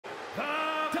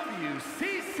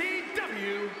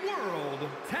wjcw World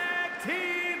Tag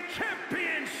Team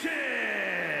Championship.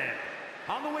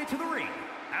 On the way to the ring,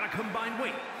 at a combined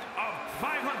weight of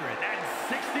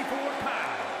 564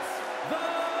 pounds, the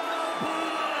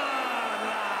bloodline.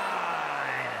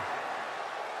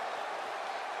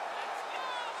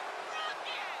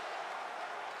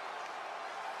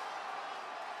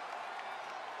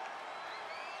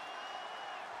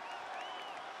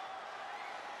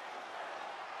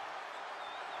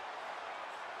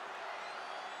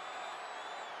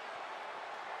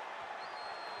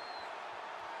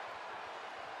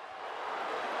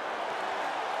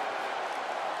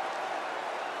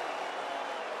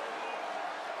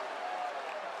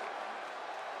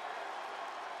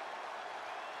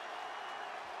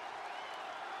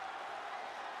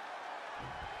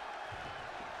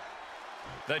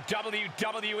 The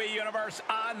WWE Universe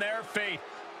on their feet.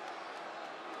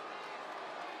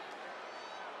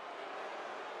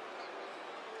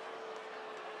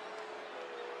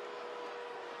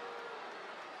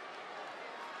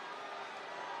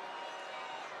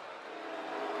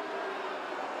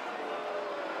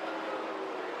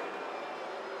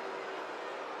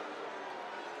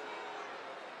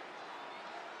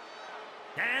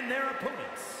 And their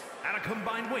opponents, at a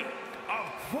combined weight of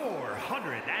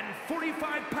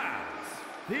 445 pounds,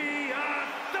 the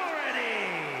Authority.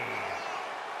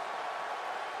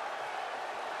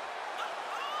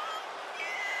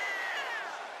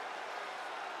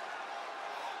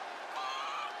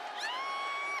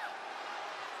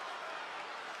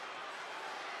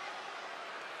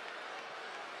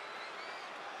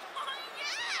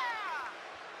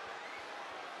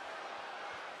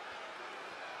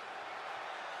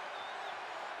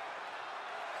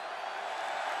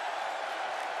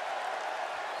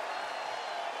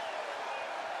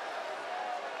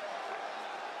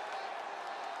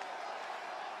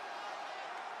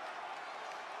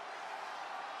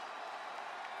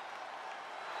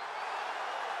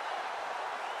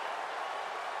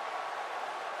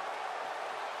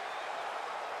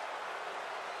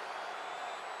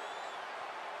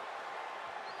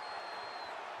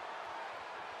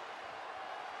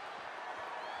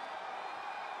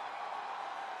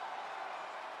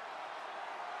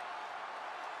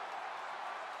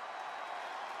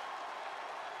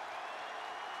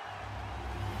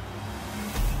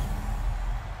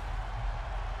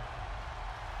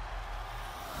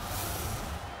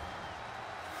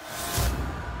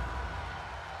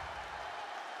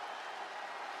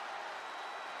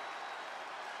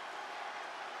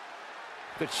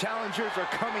 The challengers are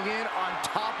coming in on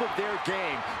top of their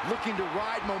game, looking to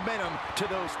ride momentum to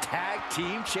those tag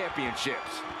team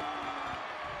championships.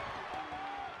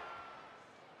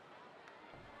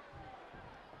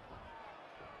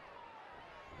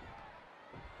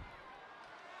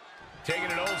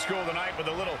 Taking it old school tonight with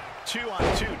a little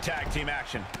 2-on-2 tag team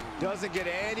action. Doesn't get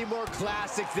any more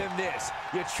classic than this.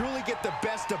 You truly get the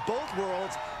best of both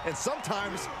worlds, and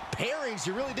sometimes pairings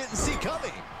you really didn't see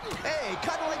coming. Hey,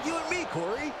 kind of like you and me,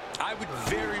 Corey. I would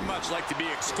very much like to be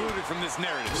excluded from this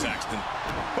narrative, Saxton.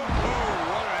 Oh,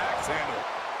 what an axe handle.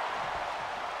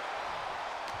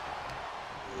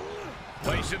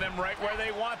 Placing them right where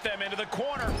they want them, into the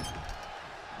corner.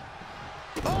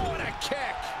 Oh, and a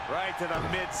kick. Right to the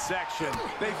midsection.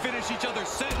 They finish each other's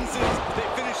sentences. They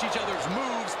finish each other's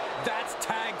moves. That's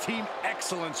tag team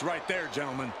excellence right there,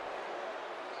 gentlemen.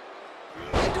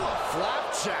 They do a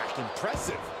flapjack.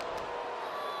 Impressive.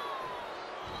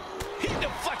 He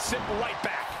deflects it right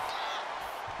back.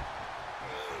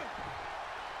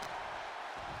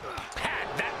 Had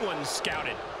that one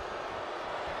scouted.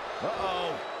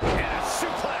 Uh-oh. And a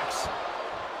suplex.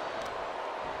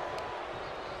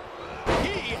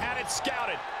 He had it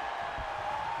scouted.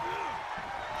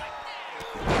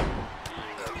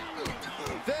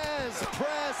 Vez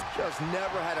press. Just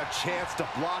never had a chance to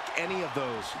block any of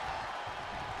those.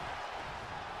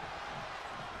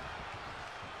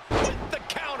 With the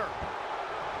counter.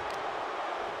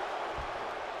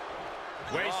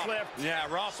 Waist lift. Yeah,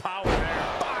 raw power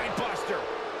there. Spine buster.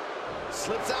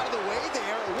 Slips out of the way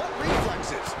there. What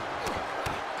reflexes?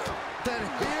 Then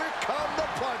here come the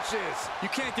punches. You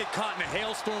can't get caught in a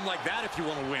hailstorm like that if you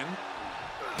want to win.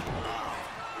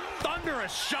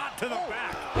 Thunderous shot to the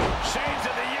back. Shades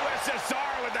of the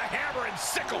USSR with the hammer and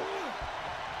sickle.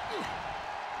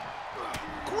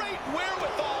 Great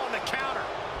wherewithal on the counter.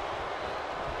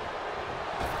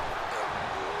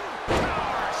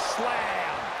 Power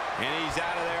slam. And he's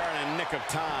out of there in a nick of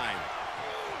time.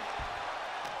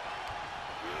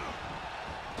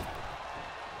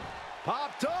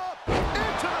 Popped up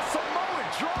into the Samoan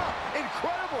drop.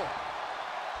 Incredible.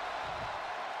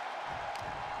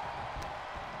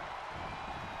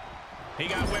 He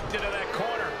got whipped into that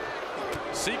corner.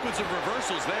 Sequence of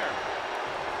reversals there.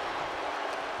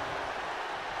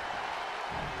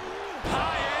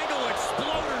 High angle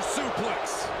exploder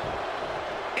suplex.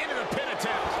 Into the pin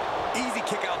attempt. Easy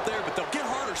kick out there, but they'll get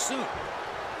harder soon.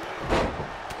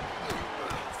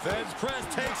 Feds press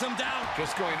takes him down.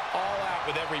 Just going all out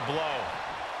with every blow.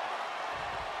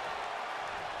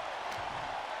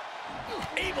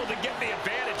 Able to get the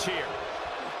advantage here.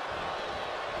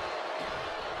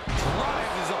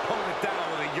 Drives his opponent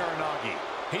down with a Uranagi.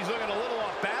 He's looking a little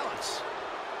off balance.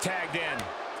 Tagged in.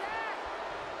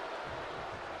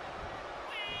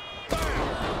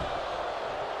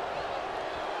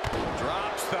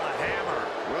 Drops the hammer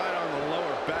right on the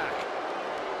lower back.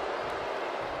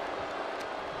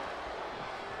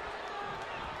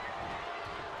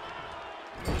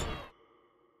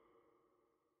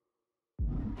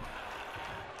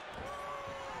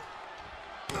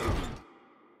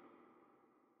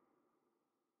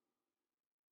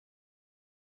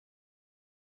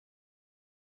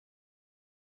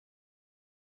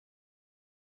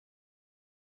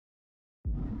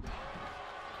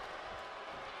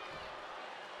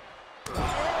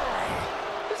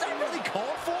 Is that really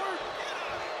called for?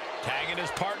 Tagging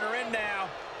his partner in now.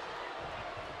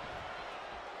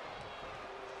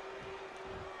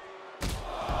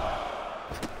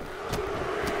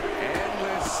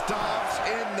 Endless stomps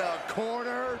in the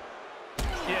corner.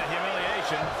 Yeah,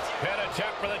 humiliation. Pin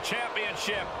attempt for the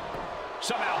championship.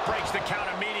 Somehow breaks the count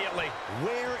immediately.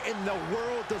 Where in the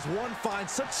world does one find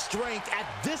such strength at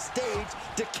this stage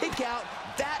to kick out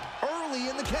that early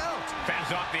in the count?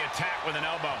 Fends off the attack with an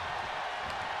elbow.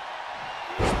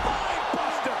 Spine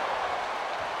buster.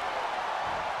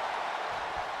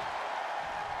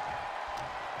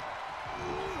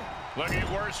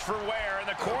 Looking worse for wear in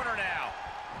the corner now.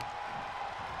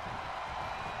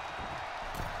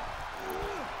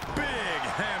 Big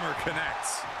hammer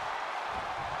connects.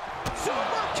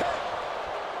 Super kick.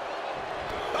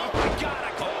 Oh my God,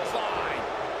 a clothesline.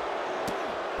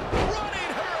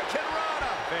 Running Hurricane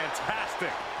Rana.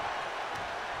 Fantastic.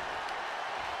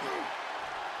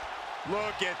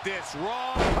 Look at this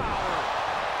raw power.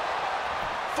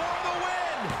 For the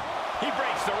win. He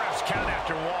breaks the ref's count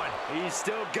after one. He's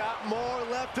still got more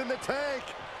left in the tank.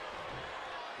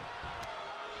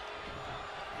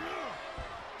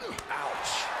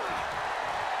 Ouch.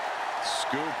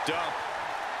 Scooped up.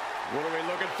 What are we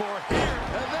looking for here?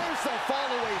 And there's the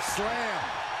fall-away slam.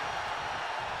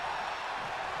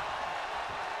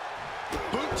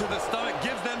 Boot to the stomach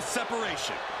gives them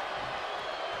separation.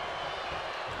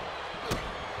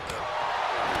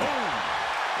 Boom.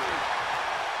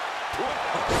 Whoa,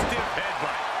 stiff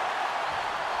headbutt.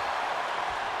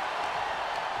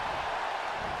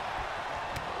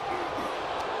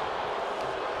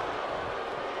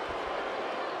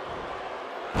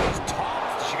 He's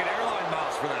tossed. She get airline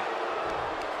miles for that.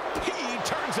 He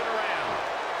turns it around.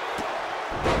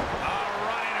 A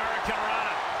running Hurricane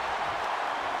Rana.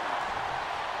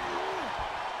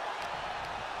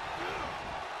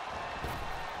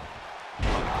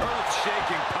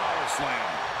 Earth-shaking power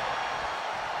slam.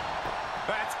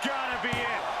 That's gotta be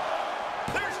it.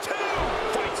 There's two.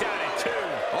 Fights out at two.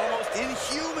 Almost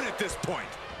inhuman at this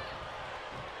point.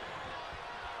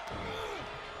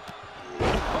 Oh,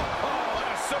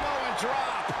 a Samoan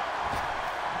drop.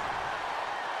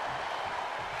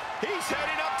 He's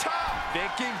heading up top.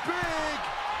 Thinking big.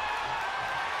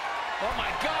 Oh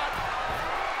my God.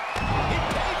 He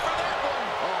paid for that one.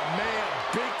 Oh, man,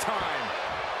 big time.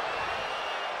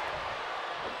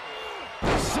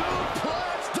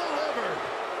 Suplex delivered.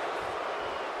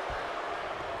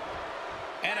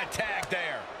 And a tag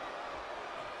there.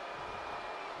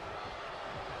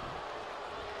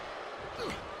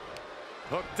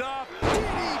 Hooked up.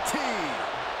 DDT.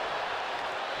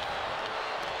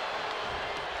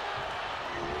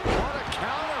 What a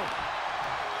counter.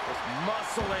 Just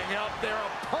muscling up their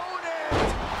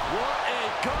opponent. What a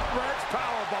gut-wrench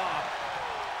powerbomb.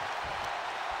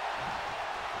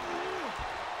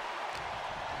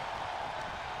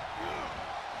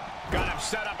 Got him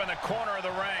set up in the corner of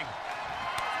the ring.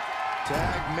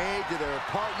 Tag made to their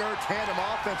partner. Tandem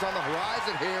offense on the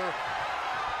horizon here.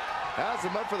 Has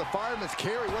him up for the fireman's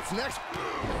carry. What's next?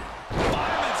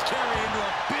 Fireman's carry into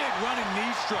a big running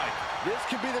knee strike. This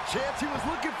could be the chance he was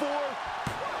looking for.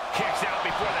 Kicks out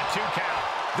before the 2 count.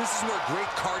 This is where great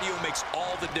cardio makes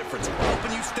all the difference,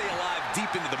 helping you stay alive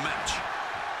deep into the match.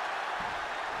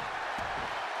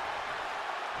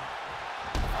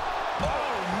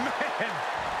 Oh, man.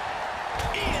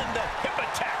 And the hip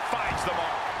attack finds the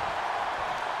mark.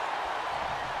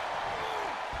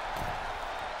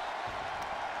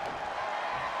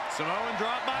 Samoan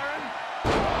drop, Byron.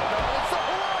 It's a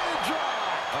Hawaiian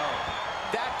drop. Oh,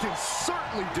 that can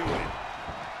certainly do it.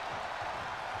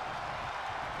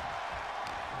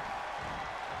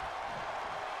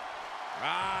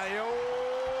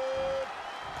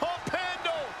 Pump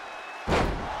handle.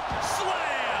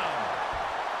 Slam.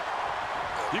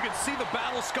 You can see the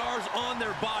battle scars on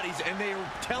their bodies, and they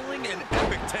are telling an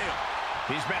epic tale.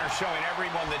 These men are showing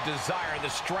everyone the desire, the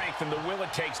strength, and the will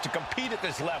it takes to compete at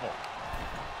this level.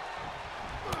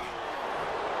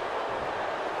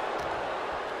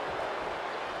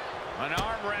 An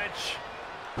arm wrench.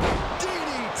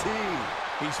 DDT.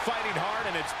 He's fighting hard,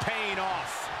 and it's paying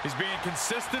off. He's being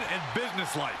consistent and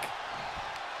businesslike.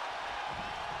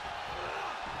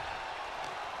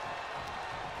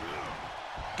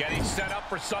 Getting set up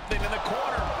for something in the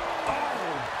corner. Oh!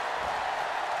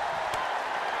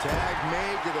 Tag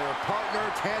made to their partner.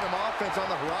 Tandem offense on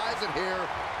the horizon here.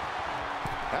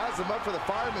 Has them up for the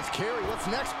fireman's carry. What's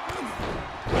next?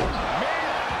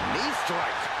 Man, knee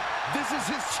strike. This is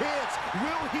his chance.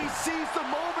 Will he seize the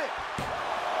moment?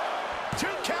 2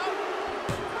 count.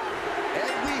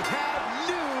 And we have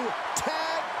new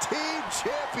tag team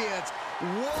champions.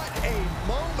 What a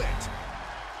moment.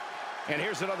 And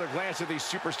here's another glance at these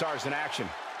superstars in action.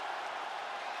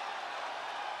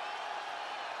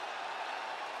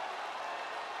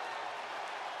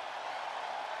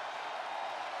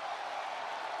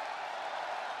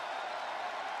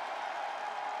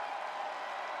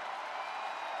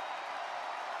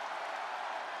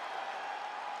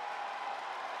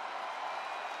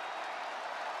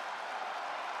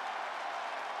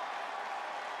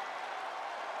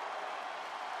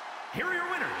 Here are your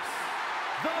winners,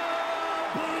 the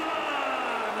bloodline.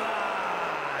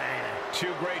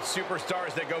 2 great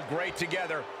superstars that go great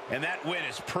together, and that win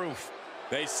is proof.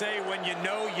 They say when you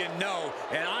know,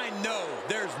 and I know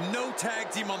there's no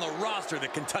tag team on the roster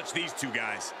that can touch these 2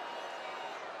 guys.